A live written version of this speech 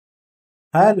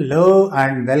Hello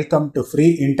and welcome to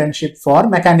free internship for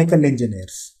mechanical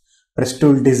engineers. Press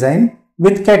tool design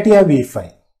with CATIA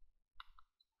V5.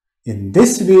 In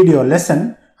this video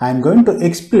lesson, I am going to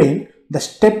explain the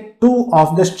step 2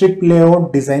 of the strip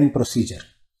layout design procedure.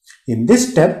 In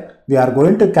this step, we are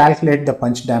going to calculate the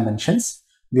punch dimensions.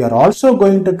 We are also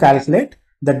going to calculate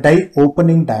the die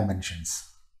opening dimensions.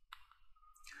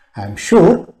 I am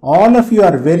sure all of you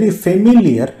are very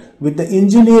familiar with the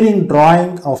engineering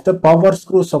drawing of the power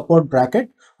screw support bracket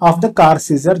of the car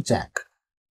scissor jack.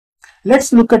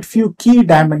 Let's look at few key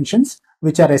dimensions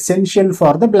which are essential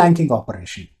for the blanking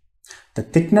operation. The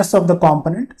thickness of the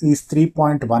component is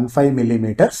 3.15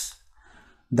 millimeters.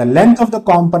 The length of the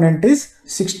component is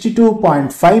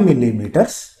 62.5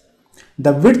 millimeters.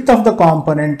 The width of the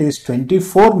component is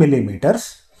 24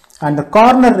 millimeters and the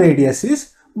corner radius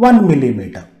is 1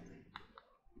 millimeter.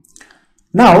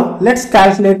 Now let's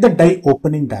calculate the die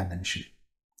opening dimension.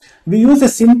 We use a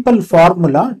simple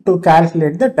formula to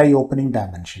calculate the die opening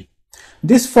dimension.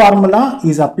 This formula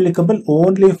is applicable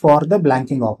only for the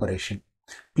blanking operation.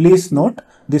 Please note,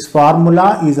 this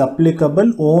formula is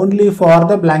applicable only for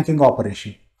the blanking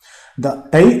operation. The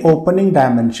die opening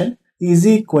dimension is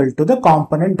equal to the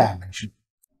component dimension.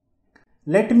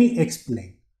 Let me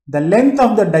explain. The length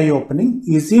of the die opening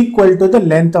is equal to the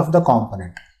length of the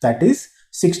component, that is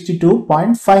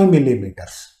 62.5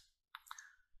 millimeters.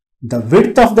 The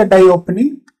width of the die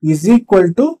opening is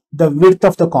equal to the width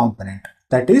of the component,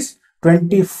 that is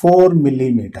 24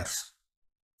 millimeters.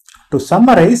 To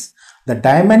summarize, the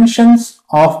dimensions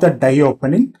of the die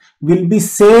opening will be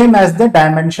same as the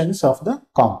dimensions of the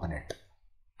component.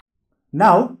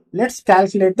 Now let's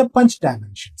calculate the punch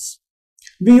dimensions.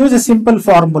 We use a simple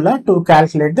formula to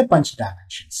calculate the punch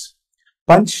dimensions.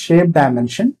 Punch shape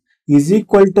dimension is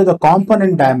equal to the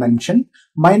component dimension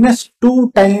minus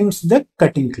 2 times the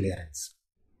cutting clearance.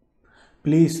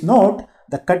 Please note,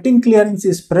 the cutting clearance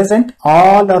is present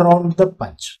all around the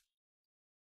punch.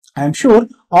 I am sure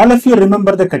all of you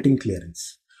remember the cutting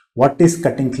clearance. What is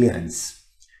cutting clearance?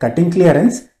 Cutting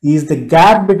clearance is the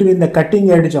gap between the cutting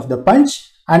edge of the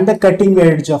punch and the cutting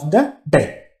edge of the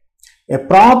die. A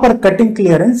proper cutting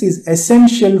clearance is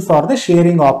essential for the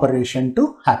shearing operation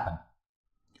to happen.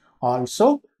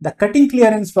 Also, the cutting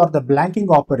clearance for the blanking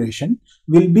operation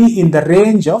will be in the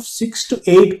range of 6 to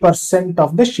 8%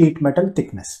 of the sheet metal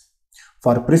thickness.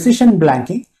 For precision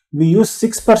blanking, we use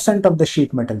 6% of the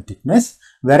sheet metal thickness,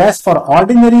 whereas for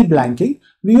ordinary blanking,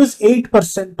 we use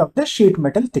 8% of the sheet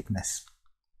metal thickness.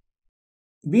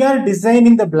 We are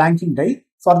designing the blanking die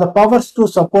for the power screw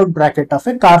support bracket of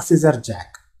a car scissor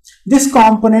jack. This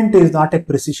component is not a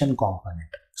precision component.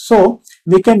 So,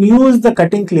 we can use the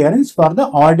cutting clearance for the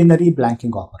ordinary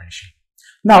blanking operation.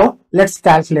 Now, let's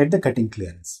calculate the cutting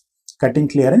clearance. Cutting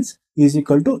clearance is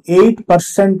equal to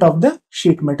 8% of the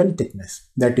sheet metal thickness.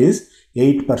 That is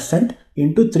 8%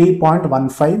 into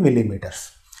 3.15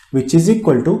 millimeters, which is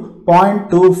equal to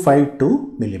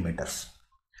 0.252 millimeters.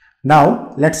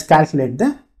 Now, let's calculate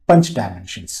the punch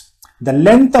dimensions. The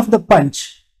length of the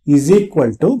punch is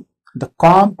equal to the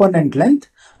component length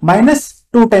minus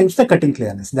 2 times the cutting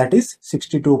clearance, that is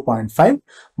 62.5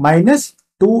 minus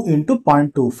 2 into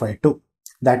 0.252,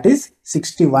 that is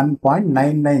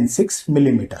 61.996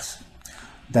 millimeters.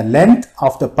 The length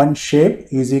of the punch shape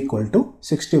is equal to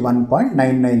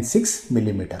 61.996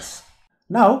 millimeters.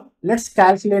 Now let's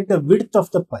calculate the width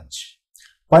of the punch.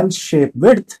 Punch shape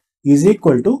width is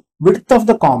equal to width of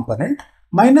the component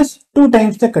minus 2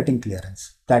 times the cutting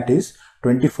clearance, that is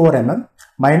 24 mm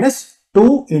minus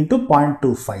 2 into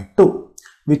 0.252,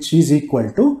 which is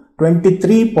equal to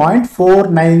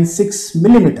 23.496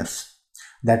 millimeters.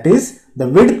 That is, the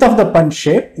width of the punch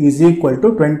shape is equal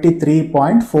to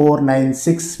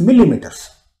 23.496 millimeters.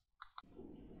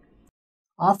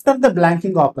 After the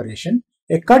blanking operation,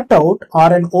 a cutout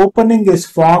or an opening is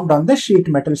formed on the sheet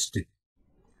metal strip.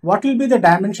 What will be the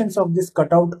dimensions of this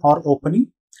cutout or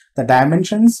opening? The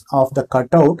dimensions of the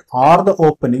cutout or the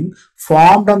opening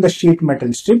formed on the sheet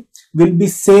metal strip will be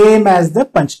same as the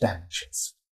punch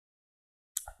dimensions.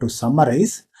 To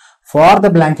summarize, for the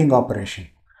blanking operation,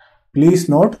 please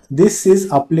note this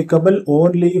is applicable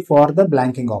only for the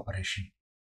blanking operation.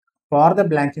 For the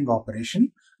blanking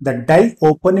operation, the die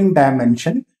opening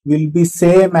dimension will be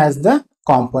same as the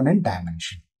component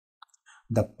dimension.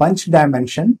 The punch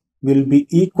dimension will be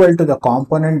equal to the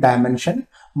component dimension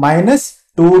minus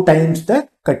 2 times the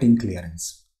cutting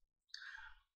clearance.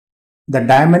 The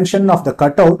dimension of the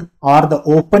cutout or the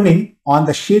opening on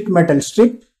the sheet metal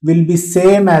strip will be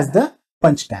same as the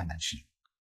punch dimension.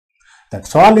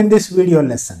 That's all in this video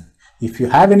lesson. If you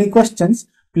have any questions,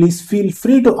 please feel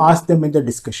free to ask them in the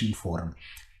discussion forum.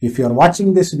 If you are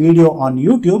watching this video on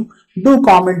YouTube, do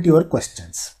comment your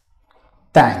questions.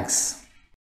 Thanks.